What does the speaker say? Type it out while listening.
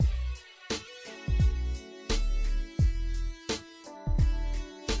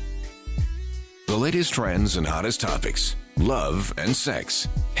The latest trends and hottest topics, love and sex,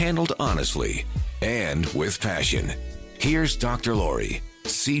 handled honestly and with passion. Here's Dr. Laurie,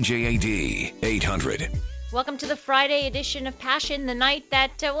 CJAD 800. Welcome to the Friday edition of Passion, the night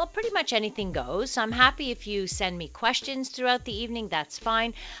that, pretty much anything goes. I'm happy if you send me questions throughout the evening, that's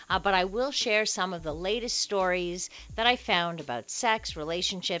fine. But I will share some of the latest stories that I found about sex,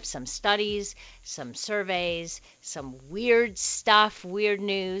 relationships, some studies, some surveys, some weird stuff, weird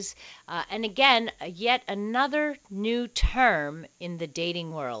news. And again, yet another new term in the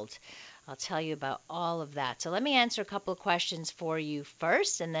dating world. I'll tell you about all of that. So let me answer a couple of questions for you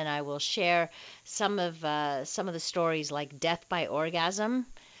first, and then I will share some of the stories like death by orgasm,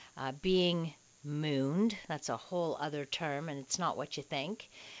 being mooned. That's a whole other term, and it's not what you think.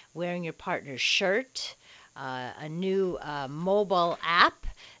 Wearing your partner's shirt, a new mobile app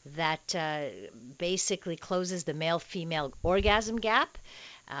that basically closes the male-female orgasm gap.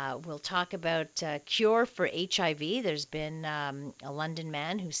 We'll talk about cure for HIV. There's been a London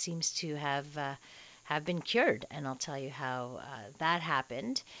man who seems to have been cured, and I'll tell you how that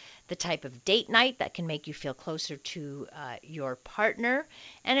happened. The type of date night that can make you feel closer to your partner,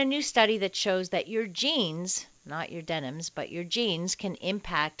 and a new study that shows that your genes, not your denims, but your genes can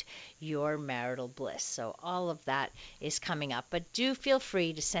impact your marital bliss. So all of that is coming up. But do feel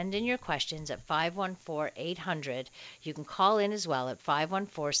free to send in your questions at 514-800. You can call in as well at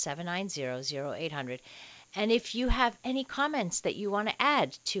 514-790-0800. And if you have any comments that you want to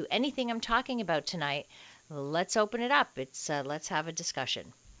add to anything I'm talking about tonight, let's open it up. Let's have a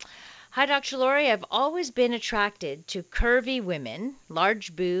discussion. Hi, Dr. Laurie. I've always been attracted to curvy women,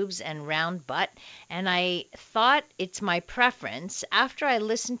 large boobs and round butt, and I thought it's my preference. After I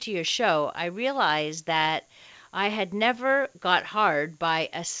listened to your show, I realized that I had never got hard by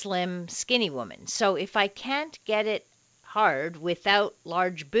a slim, skinny woman. So if I can't get it hard without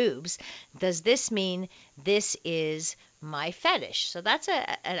large boobs, does this mean this is my fetish? So that's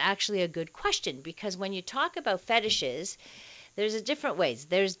actually a good question, because when you talk about fetishes, there's a different ways.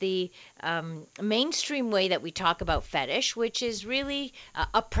 There's the mainstream way that we talk about fetish, which is really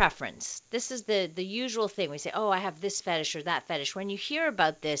a preference. This is the usual thing. We say, oh, I have this fetish or that fetish. When you hear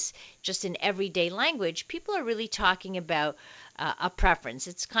about this just in everyday language, people are really talking about a preference.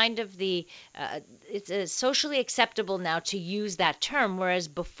 It's kind of it's socially acceptable now to use that term, whereas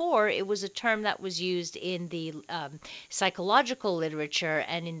before it was a term that was used in the psychological literature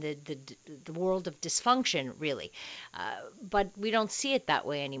and in the world of dysfunction, really. But we don't see it that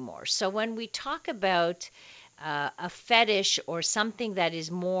way anymore. So when we talk about a fetish or something that is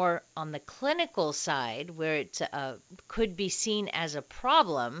more on the clinical side, where it could be seen as a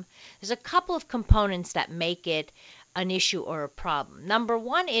problem, there's a couple of components that make it an issue or a problem. Number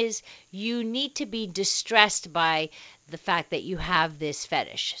one is you need to be distressed by the fact that you have this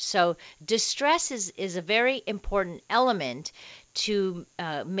fetish. So distress is a very important element to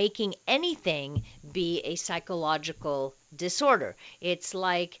making anything be a psychological disorder. It's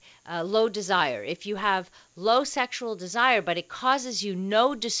like low desire. If you have low sexual desire, but it causes you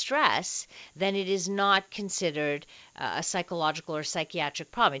no distress, then it is not considered a psychological or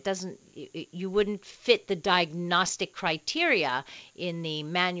psychiatric problem. It doesn't. You wouldn't fit the diagnostic criteria in the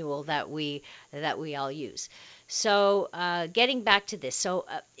manual that we all use. So getting back to this,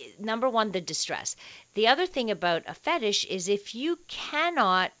 number one, the distress. The other thing about a fetish is if you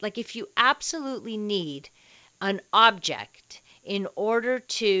absolutely need an object in order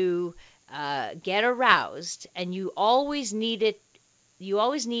to get aroused, and you always need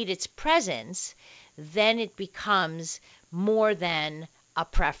its presence, then it becomes more than a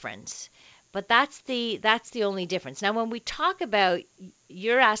preference. But that's the only difference. Now, when we talk about,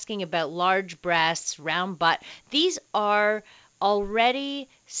 you're asking about large breasts, round butt, these are already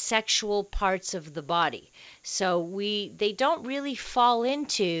sexual parts of the body. So they don't really fall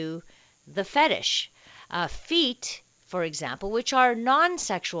into the fetish. Feet, for example, which are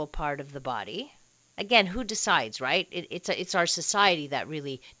non-sexual part of the body. Again, who decides, right? It's our society that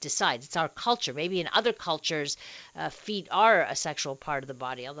really decides. It's our culture. Maybe in other cultures, feet are a sexual part of the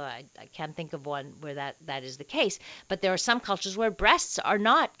body, although I can't think of one where that is the case. But there are some cultures where breasts are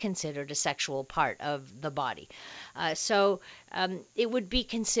not considered a sexual part of the body. So it would be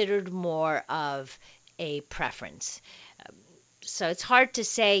considered more of a preference. So it's hard to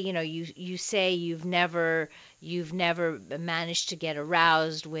say, you say you've never managed to get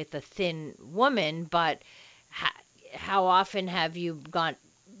aroused with a thin woman, but how often have you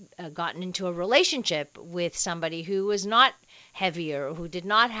gotten into a relationship with somebody who was not heavier, who did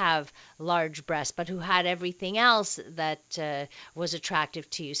not have large breasts, but who had everything else that was attractive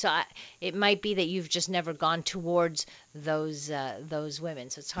to you. So it might be that you've just never gone towards those women.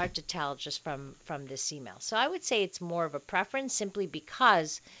 So it's hard to tell just from this email. So I would say it's more of a preference, simply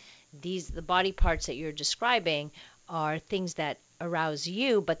because the body parts that you're describing are things that arouse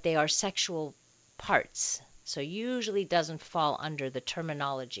you, but they are sexual parts. So usually doesn't fall under the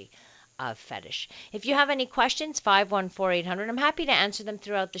terminology of fetish. If you have any questions, 514-800. I'm happy to answer them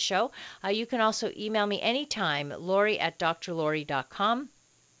throughout the show. You can also email me anytime, Laurie@drlaurie.com,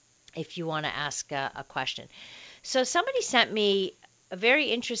 if you want to ask a question. So somebody sent me a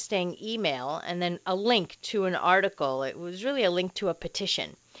very interesting email and then a link to an article. It was really a link to a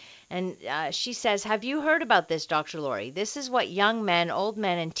petition. And she says, have you heard about this, Dr. Laurie? This is what young men, old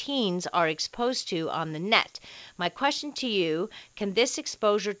men, and teens are exposed to on the net. My question to you, can this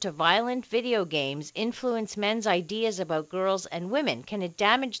exposure to violent video games influence men's ideas about girls and women? Can it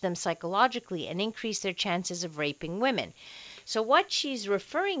damage them psychologically and increase their chances of raping women? So what she's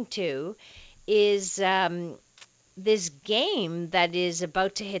referring to is this game that is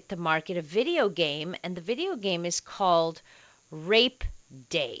about to hit the market, a video game, and the video game is called Rape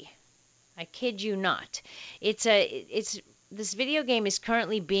Day. I kid you not. This video game is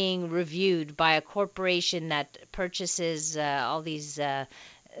currently being reviewed by a corporation that purchases all these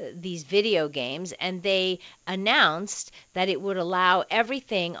video games, and they announced that it would allow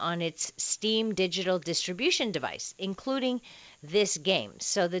everything on its Steam digital distribution device, including this game.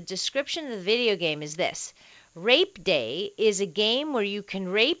 So the description of the video game is this: Rape Day is a game where you can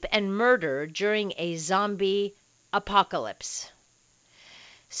rape and murder during a zombie apocalypse.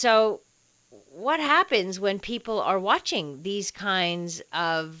 So what happens when people are watching these kinds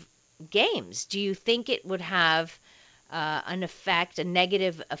of games? Do you think it would have a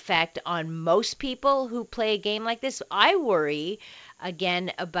negative effect on most people who play a game like this? I worry,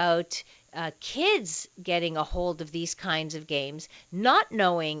 again, about kids getting a hold of these kinds of games, not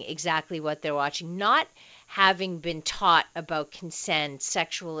knowing exactly what they're watching, not having been taught about consent,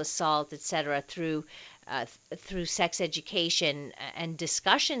 sexual assault, etc., through sex education and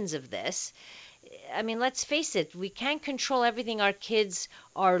discussions of this. I mean, let's face it, we can't control everything our kids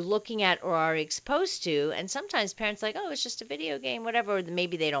are looking at or are exposed to. And sometimes parents are like, oh, it's just a video game, whatever. Or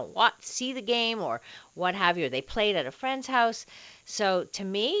maybe they don't see the game or what have you, or they play it at a friend's house. So to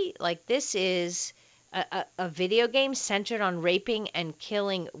me, like, this is a video game centered on raping and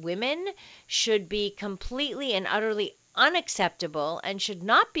killing women, should be completely and utterly unacceptable and should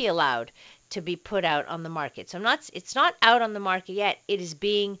not be allowed to be put out on the market. So it's not out on the market yet. It is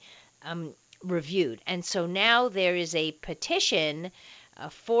being reviewed. And so now there is a petition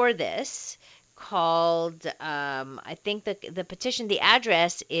for this called, I think the petition, the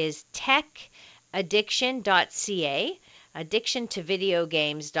address is techaddiction.ca,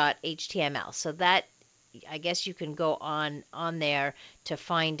 addictiontovideogames.html. So that, I guess you can go on there to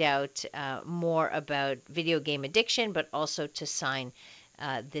find out more about video game addiction, but also to sign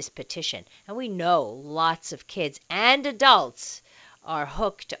this petition. And we know lots of kids and adults are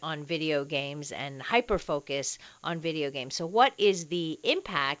hooked on video games and hyper-focus on video games. So what is the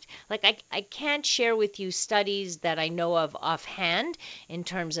impact? Like, I can't share with you studies that I know of offhand in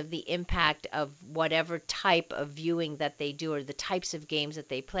terms of the impact of whatever type of viewing that they do or the types of games that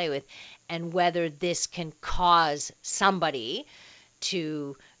they play with, and whether this can cause somebody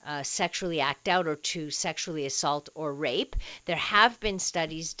to sexually act out or to sexually assault or rape. There have been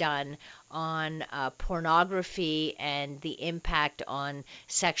studies done on pornography and the impact on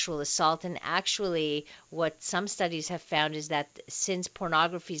sexual assault. And actually, what some studies have found is that since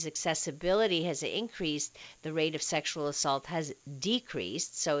pornography's accessibility has increased, the rate of sexual assault has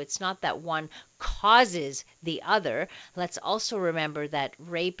decreased. So it's not that one causes the other. Let's also remember that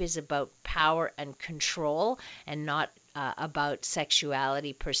rape is about power and control and not about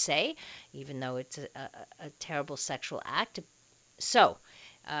sexuality per se, even though it's a terrible sexual act. So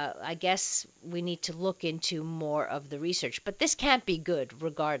I guess we need to look into more of the research, but this can't be good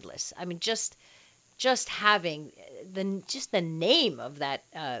regardless. I mean, just having the name of that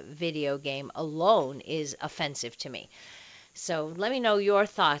video game alone is offensive to me. So let me know your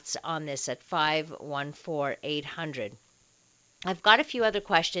thoughts on this at 514-800. I've got a few other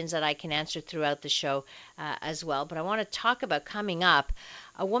questions that I can answer throughout the show as well, but I want to talk about, coming up,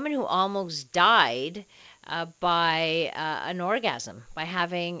 a woman who almost died by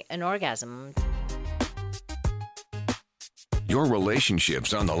having an orgasm. Your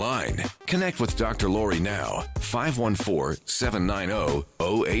relationship's on the line. Connect with Dr. Laurie now.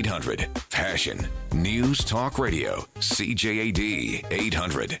 514-790-0800. Passion. News Talk Radio. CJAD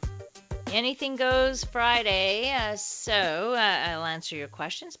 800. Anything Goes Friday, so I'll answer your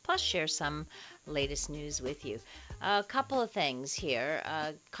questions, plus share some latest news with you. A couple of things here.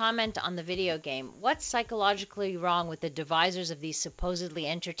 Comment on the video game. What's psychologically wrong with the devisers of these supposedly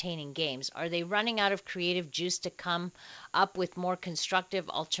entertaining games? Are they running out of creative juice to come up with more constructive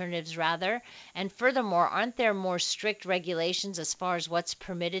alternatives rather? And furthermore, aren't there more strict regulations as far as what's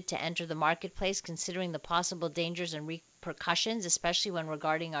permitted to enter the marketplace, considering the possible dangers and repercussions, especially when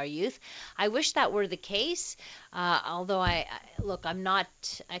regarding our youth? I wish that were the case, although I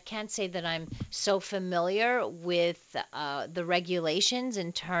can't say that I'm so familiar with the regulations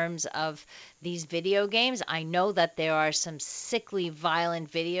in terms of these video games. I know that there are some sickly, violent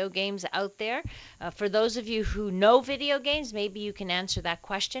video games out there. For those of you who know video games, maybe you can answer that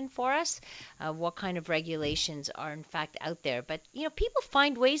question for us. What kind of regulations are in fact out there? But people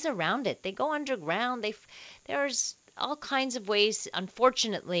find ways around it. They go underground. There's all kinds of ways,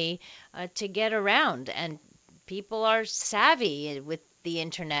 unfortunately, to get around, and people are savvy with the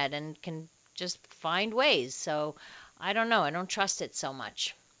internet and can just find ways. So I don't know. I don't trust it so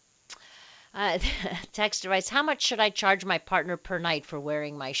much. Texter writes, how much should I charge my partner per night for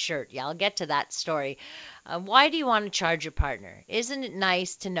wearing my shirt? Yeah, I'll get to that story. Why do you want to charge your partner? Isn't it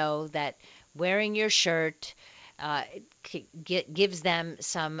nice to know that wearing your shirt gives them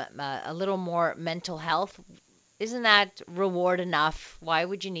a little more mental health? Isn't that reward enough? Why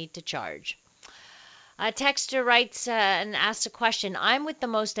would you need to charge? Texter writes and asks a question. I'm with the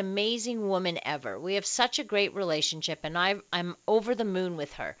most amazing woman ever. We have such a great relationship, and I'm over the moon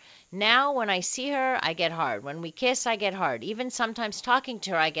with her. Now, when I see her, I get hard. When we kiss, I get hard. Even sometimes talking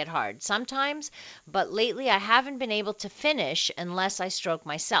to her, I get hard. Sometimes, but lately I haven't been able to finish unless I stroke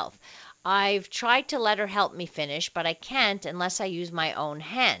myself. I've tried to let her help me finish, but I can't unless I use my own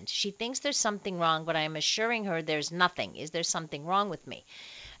hand. She thinks there's something wrong, but I'm assuring her there's nothing. Is there something wrong with me?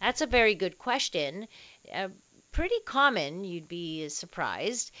 That's a very good question. Pretty common, you'd be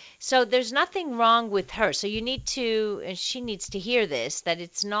surprised. So there's nothing wrong with her. So she needs to hear this, that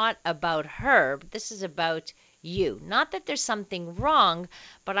it's not about her, but this is about you. Not that there's something wrong,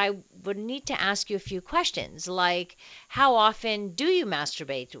 but I would need to ask you a few questions, like how often do you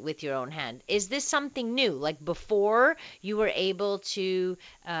masturbate with your own hand? Is this something new? Like before you were able to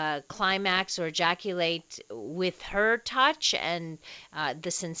climax or ejaculate with her touch and the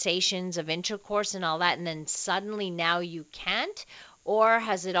sensations of intercourse and all that, and then suddenly now you can't? Or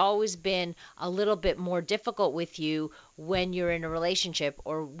has it always been a little bit more difficult with you when you're in a relationship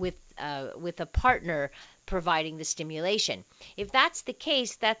or with a partner providing the stimulation? If that's the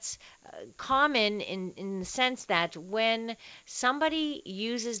case, that's common in the sense that when somebody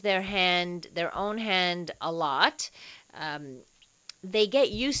uses their own hand a lot, they get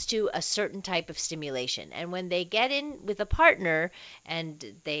used to a certain type of stimulation. And when they get in with a partner and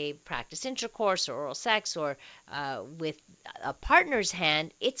they practice intercourse or oral sex or with a partner's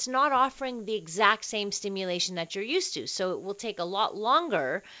hand, it's not offering the exact same stimulation that you're used to. So it will take a lot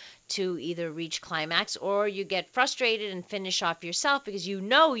longer to either reach climax, or you get frustrated and finish off yourself because you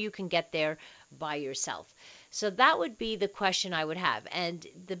know you can get there by yourself. So that would be the question I would have. And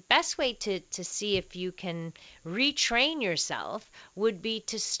the best way to see if you can retrain yourself would be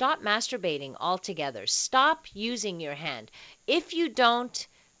to stop masturbating altogether. Stop using your hand. If you don't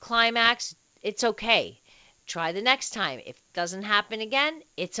climax, it's okay. Try the next time. If it doesn't happen again,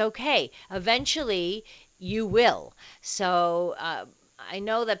 it's okay. Eventually, you will. So I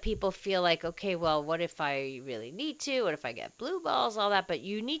know that people feel like, okay, well, what if I really need to? What if I get blue balls, all that? But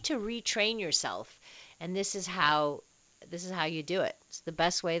you need to retrain yourself. And this is how you do it. It's the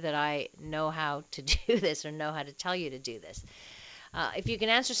best way that I know how to do this, or know how to tell you to do this. If you can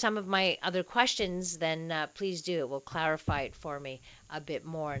answer some of my other questions, then please do. It will clarify it for me a bit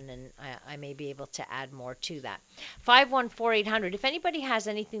more, and then I may be able to add more to that. 514-800. If anybody has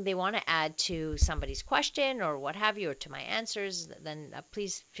anything they want to add to somebody's question or what have you, or to my answers, then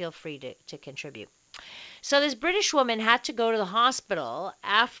please feel free to contribute. So this British woman had to go to the hospital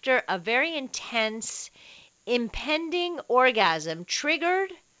after a very intense impending orgasm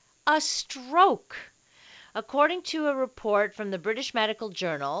triggered a stroke. According to a report from the British Medical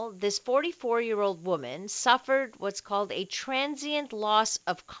Journal, this 44-year-old woman suffered what's called a transient loss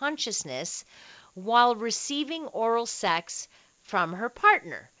of consciousness while receiving oral sex from her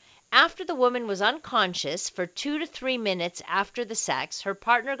partner. After the woman was unconscious for 2 to 3 minutes after the sex, her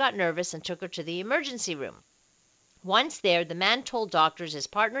partner got nervous and took her to the emergency room. Once there, the man told doctors his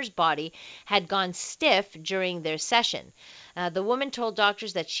partner's body had gone stiff during their session. The woman told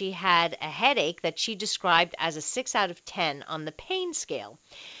doctors that she had a headache that she described as a 6 out of 10 on the pain scale.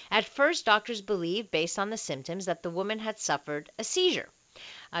 At first, doctors believed, based on the symptoms, that the woman had suffered a seizure.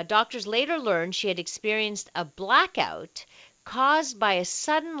 Doctors later learned she had experienced a blackout caused by a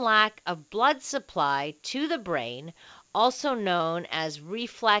sudden lack of blood supply to the brain, also known as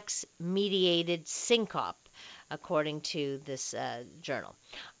reflex-mediated syncope, according to this journal.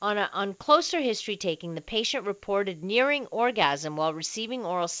 On closer history taking, the patient reported nearing orgasm while receiving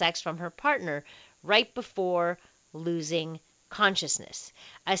oral sex from her partner right before losing consciousness.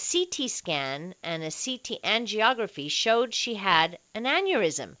 A CT scan and a CT angiography showed she had an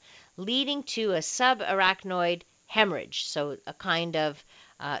aneurysm, leading to a subarachnoid hemorrhage, so a kind of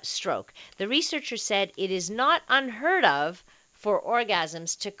stroke. The researcher said it is not unheard of for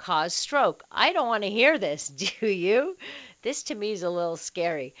orgasms to cause stroke. I don't want to hear this, do you? This to me is a little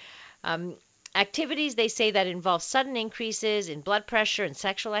scary. Activities, they say, that involve sudden increases in blood pressure and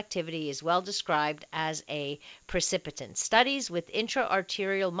sexual activity is well described as a precipitant. Studies with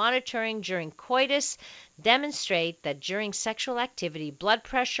intra-arterial monitoring during coitus demonstrate that during sexual activity, blood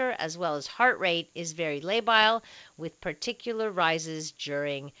pressure as well as heart rate is very labile, with particular rises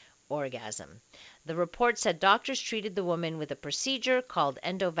during orgasm. The report said doctors treated the woman with a procedure called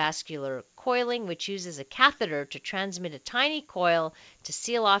endovascular coiling, which uses a catheter to transmit a tiny coil to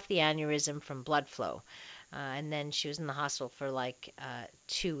seal off the aneurysm from blood flow. And then she was in the hospital for like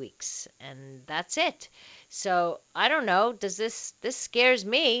 2 weeks, and that's it. So I don't know. This scares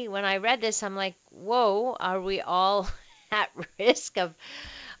me? When I read this, I'm like, whoa, are we all at risk of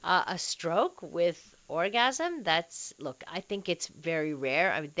a stroke with orgasm? Look, I think it's very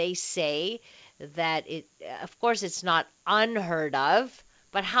rare. I mean, they say that of course, it's not unheard of,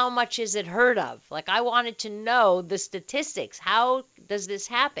 but how much is it heard of? Like, I wanted to know the statistics. How does this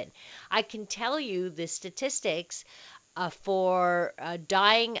happen? I can tell you the statistics for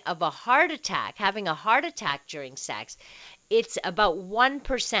dying of a heart attack, having a heart attack during sex. It's about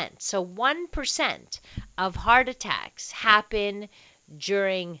 1%. So 1% of heart attacks happen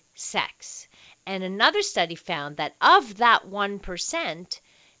during sex. And another study found that of that 1%,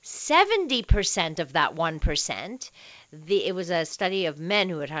 70% of that 1%, it was a study of men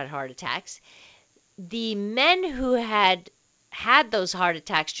who had had heart attacks. The men who had those heart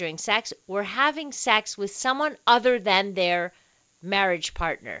attacks during sex were having sex with someone other than their marriage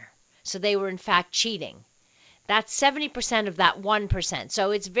partner. So they were in fact cheating. That's 70% of that 1%. So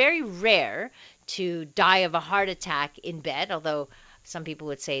it's very rare to die of a heart attack in bed, although some people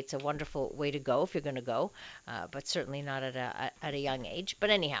would say it's a wonderful way to go if you're going to go, but certainly not at a young age.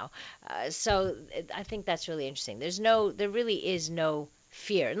 But anyhow, so I think that's really interesting. There really is no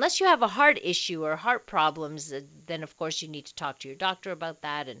fear. Unless you have a heart issue or heart problems, then of course you need to talk to your doctor about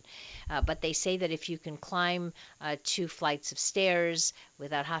that. But they say that if you can climb 2 flights of stairs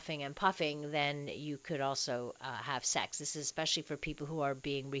without huffing and puffing, then you could also have sex. This is especially for people who are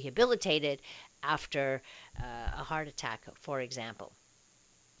being rehabilitated after a heart attack, for example.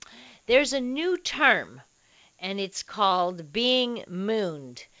 There's a new term, and it's called being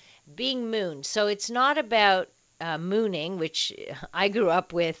mooned. Being mooned. So it's not about mooning, which I grew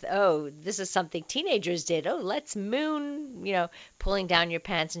up with. Oh, this is something teenagers did. Oh, let's moon, pulling down your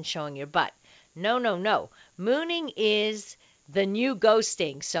pants and showing your butt. No, no, no. Mooning is the new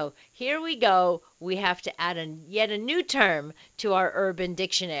ghosting. So here we go. We have to add yet a new term to our urban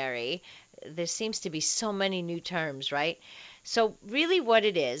dictionary. There seems to be so many new terms, right? So really what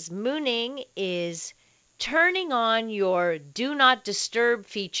it is, mooning is turning on your do not disturb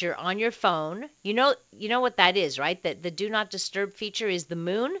feature on your phone. You know what that is, right? That the do not disturb feature is the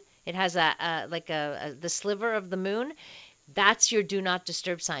moon. It has the sliver of the moon. That's your do not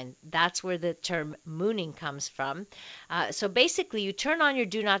disturb sign. That's where the term mooning comes from. So basically, you turn on your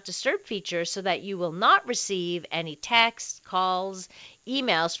do not disturb feature so that you will not receive any texts, calls,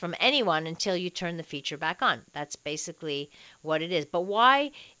 emails from anyone until you turn the feature back on. That's basically what it is. But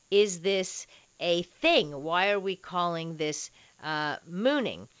why is this a thing? Why are we calling this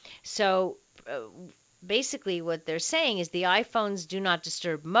mooning? So basically what they're saying is the iPhone's do not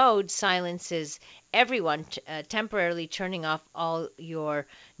disturb mode silences everyone, temporarily turning off all your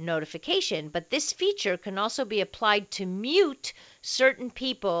notification. But this feature can also be applied to mute certain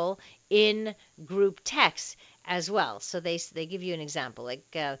people in group text as well. So they give you an example,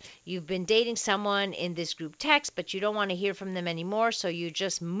 like you've been dating someone in this group text, but you don't want to hear from them anymore, so you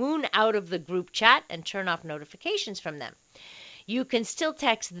just moon out of the group chat and turn off notifications from them. You can still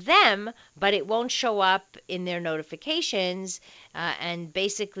text them, but it won't show up in their notifications, and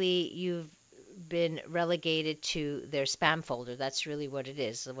basically you've been relegated to their spam folder. That's really what it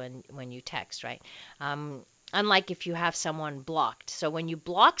is when you text, right? Unlike if you have someone blocked. So when you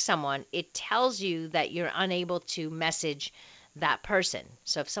block someone, it tells you that you're unable to message that person.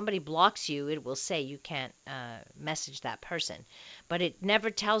 So if somebody blocks you, it will say you can't message that person. But it never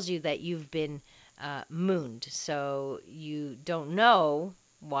tells you that you've been mooned. So you don't know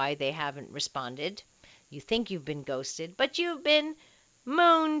why they haven't responded. You think you've been ghosted, but you've been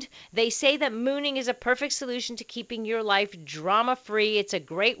mooned. They say that mooning is a perfect solution to keeping your life drama-free. It's a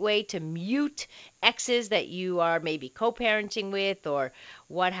great way to mute exes that you are maybe co-parenting with or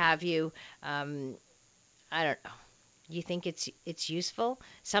what have you. I don't know. You think it's useful?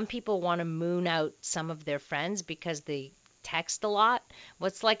 Some people want to moon out some of their friends because they text a lot.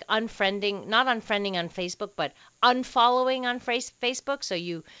 What's like unfriending, not unfriending on Facebook, but unfollowing on Facebook. So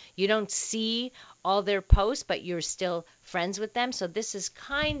you don't see all their posts, but you're still friends with them. So this is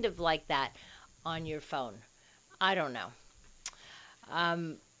kind of like that on your phone. I don't know.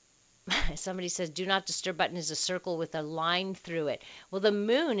 Um, Somebody says do not disturb button is a circle with a line through it. Well, the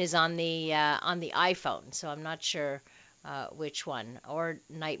moon is on the iPhone, so I'm not sure which one, or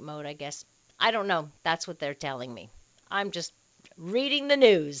night mode, I guess. I don't know. That's what they're telling me. I'm just reading the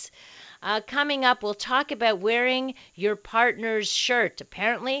news. Coming up, we'll talk about wearing your partner's shirt.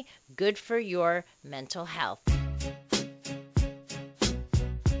 Apparently, good for your mental health.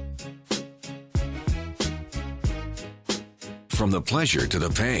 From the pleasure to the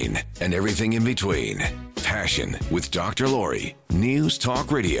pain and everything in between. Passion with Dr. Laurie. News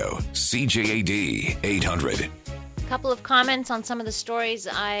Talk Radio. CJAD 800. Couple of comments on some of the stories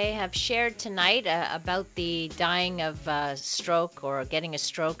I have shared tonight about the dying of stroke or getting a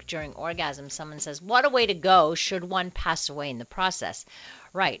stroke during orgasm. Someone says, what a way to go should one pass away in the process.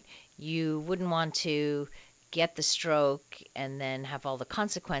 Right. You wouldn't want to get the stroke and then have all the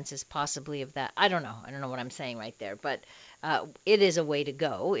consequences possibly of that. I don't know what I'm saying right there, but it is a way to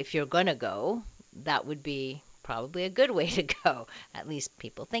go. If you're going to go, that would be probably a good way to go. At least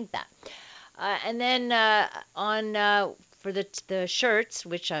people think that. And then for the shirts,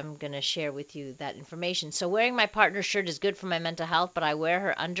 which I'm going to share with you that information. So wearing my partner's shirt is good for my mental health, but I wear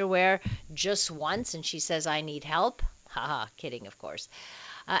her underwear just once, and she says I need help. Haha, kidding, of course.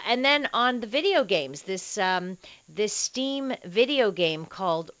 And then on the video games, this Steam video game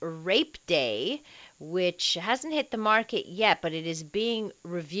called Rape Day, which hasn't hit the market yet, but it is being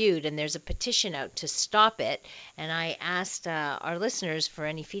reviewed, and there's a petition out to stop it. And I asked our listeners for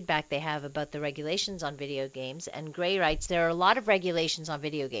any feedback they have about the regulations on video games, and Gray writes, there are a lot of regulations on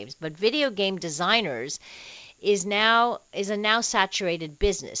video games, but video game designers is a now saturated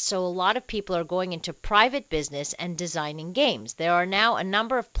business. So a lot of people are going into private business and designing games. There are now a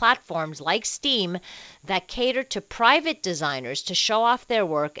number of platforms like Steam that cater to private designers to show off their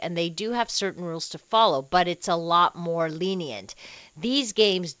work, and they do have certain rules to follow, but it's a lot more lenient. These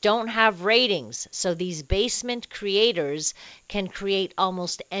games don't have ratings, so these basement creators can create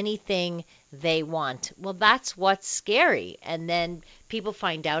almost anything they want. Well, that's what's scary. And then people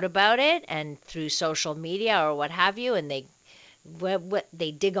find out about it, and through social media or what have you, and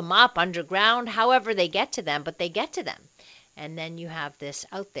they dig them up underground, however they get to them, but they get to them. And then you have this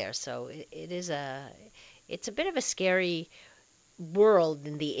out there. So it's a bit of a scary world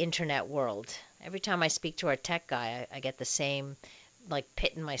in the internet world. Every time I speak to our tech guy, I get the same like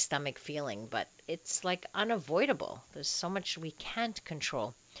pit in my stomach feeling, but it's like unavoidable. There's so much we can't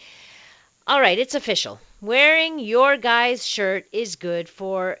control. All right, it's official. Wearing your guy's shirt is good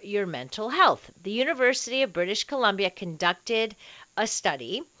for your mental health. The University of British Columbia conducted a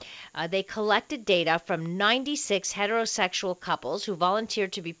study. They collected data from 96 heterosexual couples who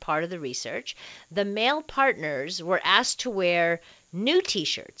volunteered to be part of the research. The male partners were asked to wear new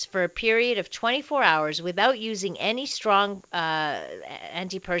T-shirts for a period of 24 hours without using any strong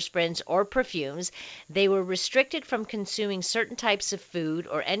antiperspirants or perfumes. They were restricted from consuming certain types of food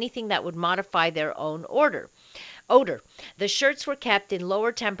or anything that would modify their own odor. The shirts were kept in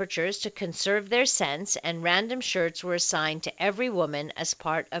lower temperatures to conserve their scents, and random shirts were assigned to every woman as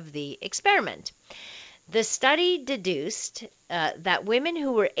part of the experiment. The study deduced that women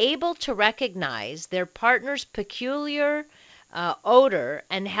who were able to recognize their partner's peculiar odor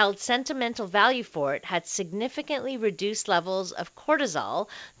and held sentimental value for it had significantly reduced levels of cortisol,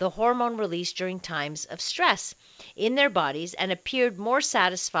 the hormone released during times of stress, in their bodies, and appeared more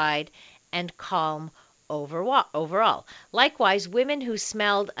satisfied and calm overall. Likewise, women who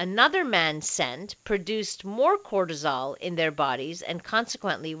smelled another man's scent produced more cortisol in their bodies and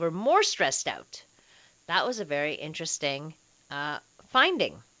consequently were more stressed out. That was a very interesting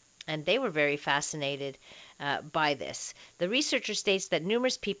finding, and they were very fascinated by this. The researcher states that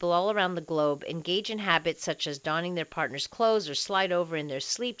numerous people all around the globe engage in habits such as donning their partner's clothes or slide over in their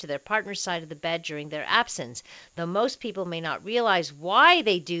sleep to their partner's side of the bed during their absence. Though most people may not realize why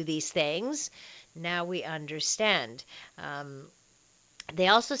they do these things, now we understand. They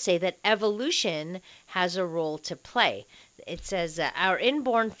also say that evolution has a role to play. It says our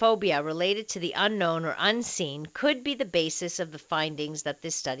inborn phobia related to the unknown or unseen could be the basis of the findings that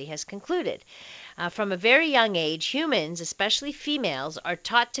this study has concluded. From a very young age, humans, especially females, are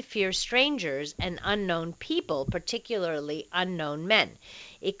taught to fear strangers and unknown people, particularly unknown men.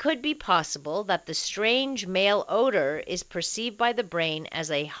 It could be possible that the strange male odor is perceived by the brain as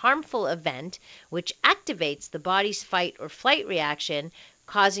a harmful event, which activates the body's fight or flight reaction,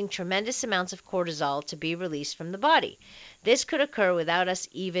 causing tremendous amounts of cortisol to be released from the body. This could occur without us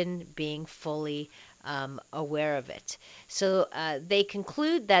even being fully aware of it. So they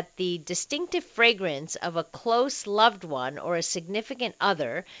conclude that the distinctive fragrance of a close loved one or a significant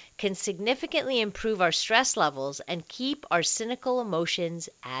other can significantly improve our stress levels and keep our cynical emotions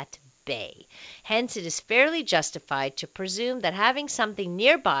at bay. Hence, it is fairly justified to presume that having something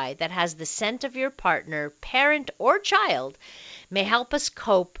nearby that has the scent of your partner, parent, or child may help us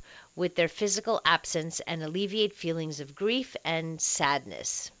cope with their physical absence and alleviate feelings of grief and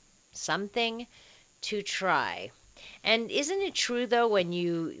sadness. Something to try. And isn't it true though, when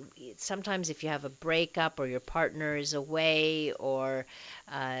sometimes if you have a breakup or your partner is away or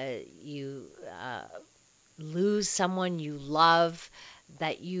you lose someone you love,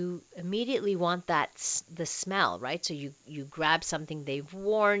 that you immediately want the smell, right? So you grab something they've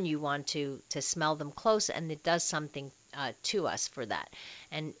worn, you want to smell them close, and it does something to us for that.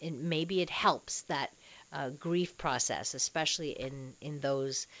 And maybe it helps that grief process, especially in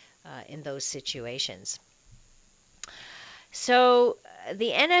those situations. So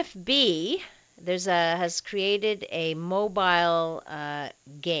the NFB has created a mobile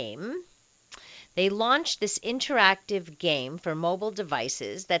game. They launched this interactive game for mobile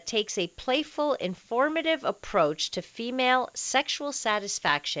devices that takes a playful, informative approach to female sexual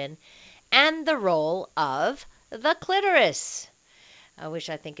satisfaction and the role of the clitoris, which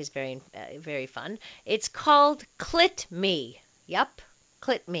I think is very, very fun. It's called Clit Me. Yep.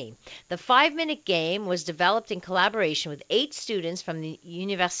 Clit Me. The 5-minute game was developed in collaboration with 8 students from the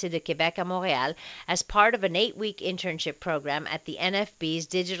Université de Québec à Montréal as part of an 8-week internship program at the NFB's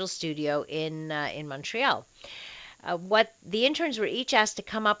digital studio in Montreal. What the interns were each asked to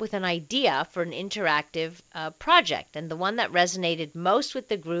come up with an idea for an interactive project, and the one that resonated most with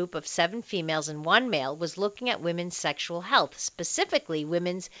the group of 7 females and 1 male was looking at women's sexual health, specifically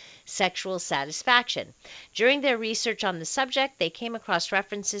women's sexual satisfaction. During their research on the subject, they came across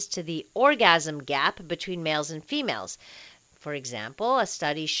references to the orgasm gap between males and females. For example, a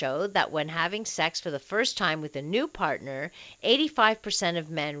study showed that when having sex for the first time with a new partner, 85% of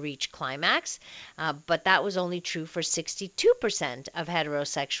men reach climax, but that was only true for 62% of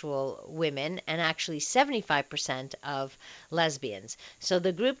heterosexual women and actually 75% of lesbians. So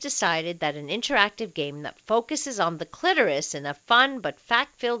the group decided that an interactive game that focuses on the clitoris in a fun but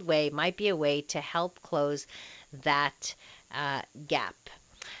fact-filled way might be a way to help close that gap.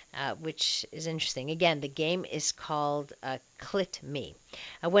 Which is interesting. Again, the game is called Clit Me.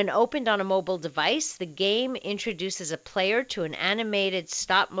 When opened on a mobile device, the game introduces a player to an animated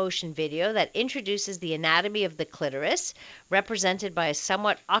stop-motion video that introduces the anatomy of the clitoris, represented by a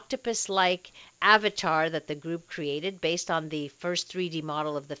somewhat octopus-like avatar that the group created based on the first 3D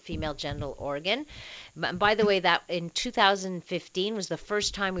model of the female genital organ. By the way, that in 2015 was the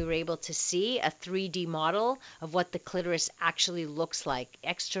first time we were able to see a 3D model of what the clitoris actually looks like,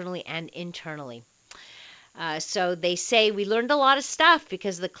 externally and internally. So they say we learned a lot of stuff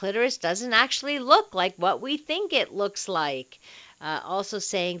because the clitoris doesn't actually look like what we think it looks like. Also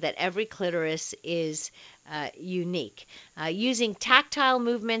saying that every clitoris is unique. Using tactile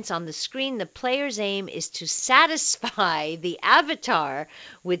movements on the screen, the player's aim is to satisfy the avatar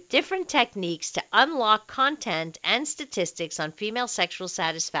with different techniques to unlock content and statistics on female sexual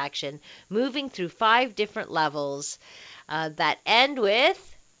satisfaction, moving through 5 different levels that end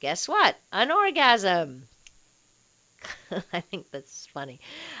with, guess what? An orgasm. I think that's funny.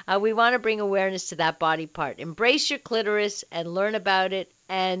 We want to bring awareness to that body part. Embrace your clitoris and learn about it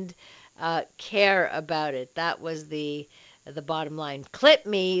and care about it. That was the bottom line. Clit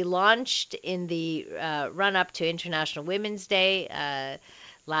Me launched in the run-up to International Women's Day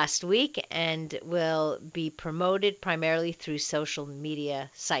last week and will be promoted primarily through social media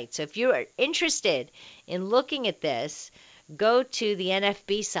sites. So if you are interested in looking at this, go to the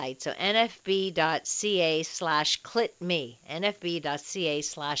NFB site, so nfb.ca/clitme,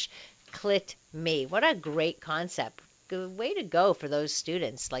 nfb.ca/clitme. clit me. What a great concept. Good way to go for those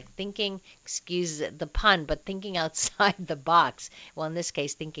students, like thinking, excuse the pun, but thinking outside the box. Well, in this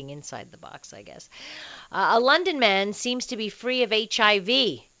case, thinking inside the box, I guess. A London man seems to be free of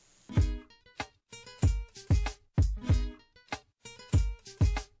HIV.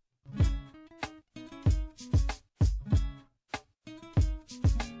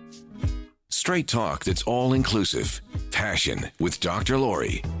 Straight talk that's all inclusive. Passion with Dr.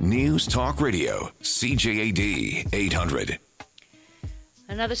 Laurie. News Talk Radio. CJAD 800.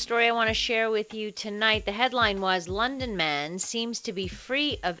 Another story I want to share with you tonight. The headline was London man seems to be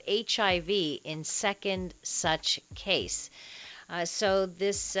free of HIV in second such case.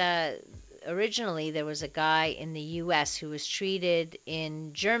 Originally there was a guy in the U.S. who was treated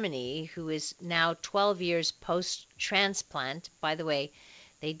in Germany who is now 12 years post-transplant. By the way,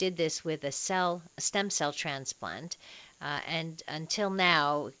 they did this with a stem cell transplant. And until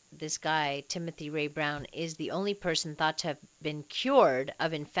now, this guy, Timothy Ray Brown, is the only person thought to have been cured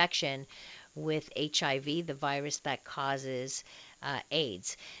of infection with HIV, the virus that causes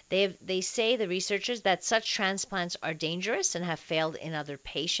AIDS. They say, the researchers, that such transplants are dangerous and have failed in other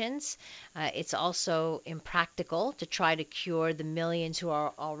patients. It's also impractical to try to cure the millions who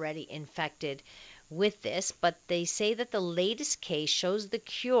are already infected with this, but they say that the latest case shows the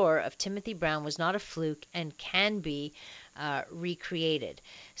cure of Timothy Brown was not a fluke and can be recreated.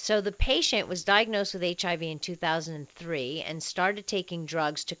 So the patient was diagnosed with HIV in 2003 and started taking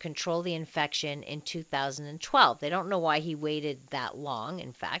drugs to control the infection in 2012. They don't know why he waited that long,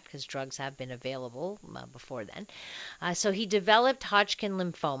 in fact, because drugs have been available before then. So he developed Hodgkin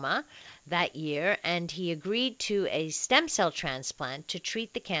lymphoma that year, and he agreed to a stem cell transplant to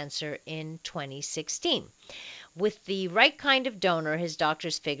treat the cancer in 2016. With the right kind of donor, his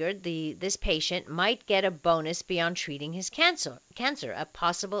doctors figured this patient might get a bonus beyond treating his cancer, a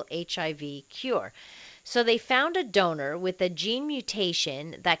possible HIV cure. So they found a donor with a gene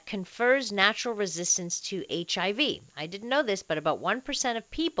mutation that confers natural resistance to HIV. I didn't know this, but about 1%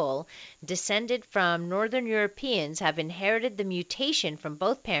 of people descended from Northern Europeans have inherited the mutation from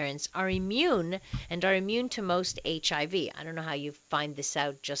both parents, are immune to most HIV. I don't know how you find this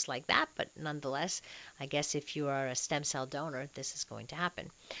out just like that, but nonetheless, I guess if you are a stem cell donor, this is going to happen.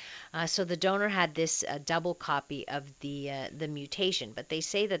 So the donor had this double copy of the mutation, but they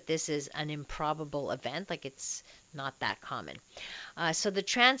say that this is an improbable event, like it's not that common. So the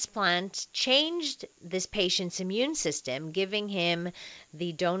transplant changed this patient's immune system, giving him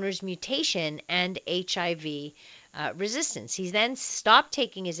the donor's mutation and HIV resistance. He then stopped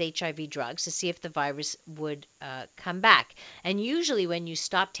taking his HIV drugs to see if the virus would come back. And usually when you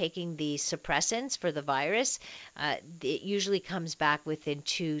stop taking the suppressants for the virus, it usually comes back within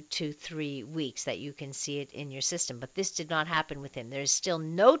 2 to 3 weeks that you can see it in your system. But this did not happen with him. There is still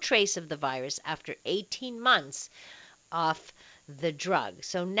no trace of the virus after 18 months off the drug.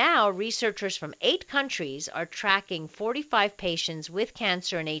 So now researchers from 8 countries are tracking 45 patients with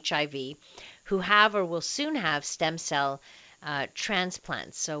cancer and HIV who have or will soon have stem cell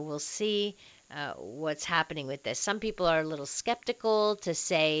transplants. So we'll see what's happening with this. Some people are a little skeptical to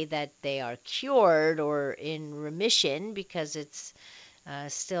say that they are cured or in remission because it's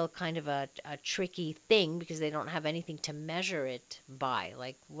still kind of a tricky thing because they don't have anything to measure it by.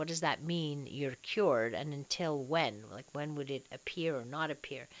 Like, what does that mean, you're cured, and until when? Like, when would it appear or not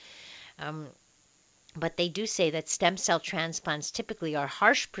appear? But they do say that stem cell transplants typically are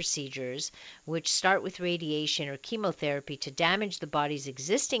harsh procedures which start with radiation or chemotherapy to damage the body's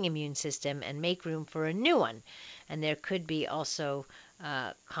existing immune system and make room for a new one. And there could be also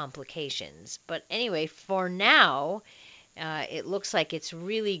complications. But anyway, for now, it looks like it's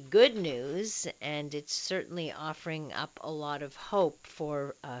really good news, and it's certainly offering up a lot of hope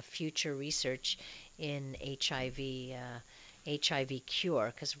for future research in HIV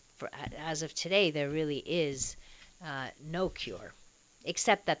cure, because as of today, there really is no cure,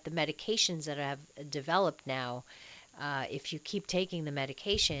 except that the medications that have developed now, if you keep taking the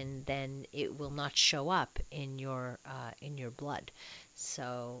medication, then it will not show up in your blood.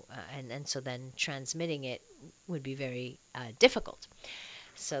 So and so then transmitting it would be very difficult.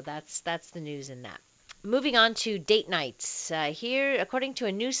 So that's the news in that. Moving on to date nights. Here, according to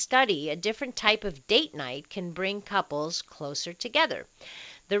a new study, a different type of date night can bring couples closer together.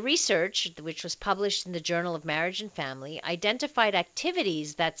 The research, which was published in the Journal of Marriage and Family, identified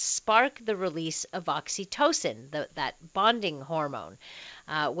activities that spark the release of oxytocin, that bonding hormone,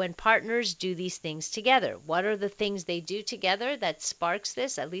 when partners do these things together. What are the things they do together that sparks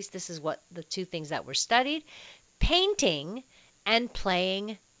this? At least this is what the 2 things that were studied. Painting and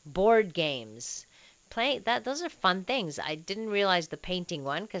playing board games. those are fun things. I didn't realize the painting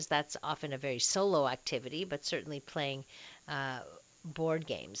one because that's often a very solo activity, but certainly playing uh, board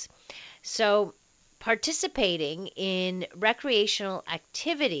games. So participating in recreational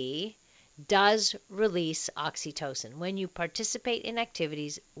activity does release oxytocin when you participate in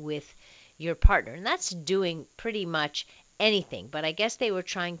activities with your partner. And that's doing pretty much anything. But I guess they were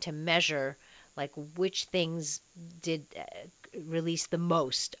trying to measure like which things did release the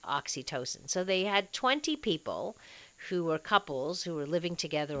most oxytocin. So they had 20 people who were couples who were living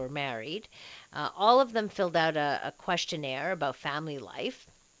together or married. All of them filled out a questionnaire about family life,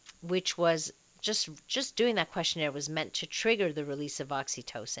 which was just doing that questionnaire was meant to trigger the release of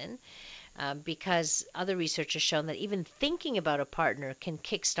oxytocin. Because other research has shown that even thinking about a partner can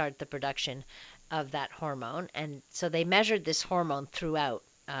kickstart the production of that hormone. And so they measured this hormone throughout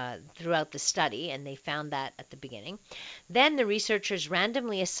the study, and they found that at the beginning. Then the researchers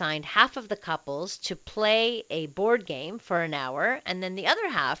randomly assigned half of the couples to play a board game for an hour, and then the other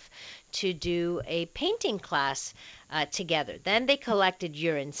half to do a painting class together. Then they collected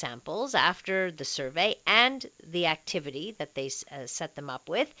urine samples after the survey and the activity that they set them up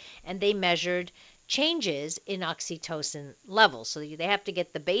with, and they measured changes in oxytocin levels. So they have to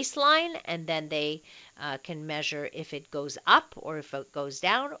get the baseline, and then they can measure if it goes up or if it goes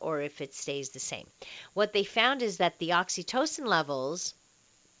down or if it stays the same. What they found is that the oxytocin levels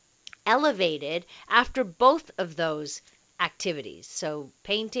elevated after both of those activities, so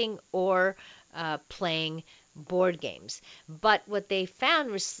painting or playing board games. But what they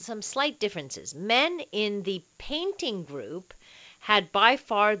found was some slight differences. Men in the painting group had by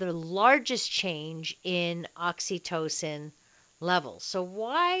far the largest change in oxytocin levels. So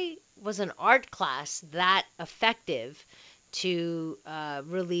why was an art class that effective to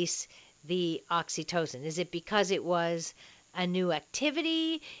release the oxytocin? Is it because it was a new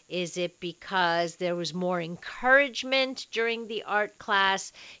activity? Is it because there was more encouragement during the art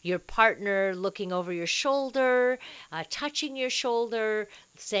class? Your partner looking over your shoulder, touching your shoulder,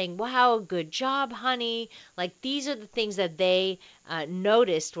 saying, "Wow, good job, honey." Like these are the things that they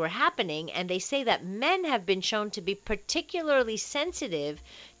noticed were happening. And they say that men have been shown to be particularly sensitive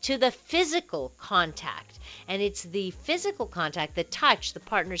to the physical contact. And it's the physical contact, the touch, the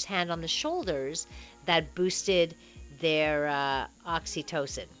partner's hand on the shoulders that boosted their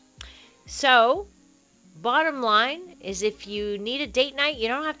oxytocin. So, bottom line is if you need a date night, you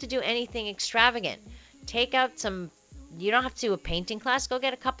don't have to do anything extravagant. Take out you don't have to do a painting class. Go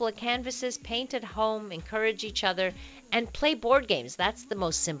get a couple of canvases, paint at home, encourage each other, and play board games. That's the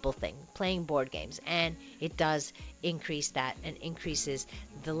most simple thing, playing board games. And it does increase that and increases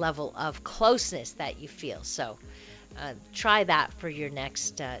the level of closeness that you feel. So, try that for your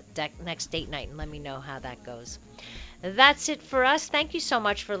next date night and let me know how that goes. That's it for us. Thank you so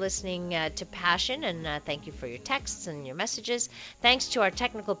much for listening to Passion, and thank you for your texts and your messages. Thanks to our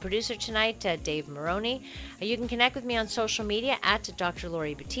technical producer tonight, Dave Maroney. You can connect with me on social media at Dr.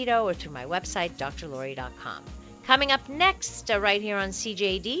 Laurie Betito or through my website, drlaurie.com. Coming up next, right here on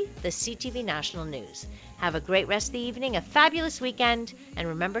CJAD, the CTV National News. Have a great rest of the evening, a fabulous weekend, and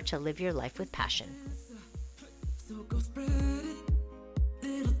remember to live your life with passion.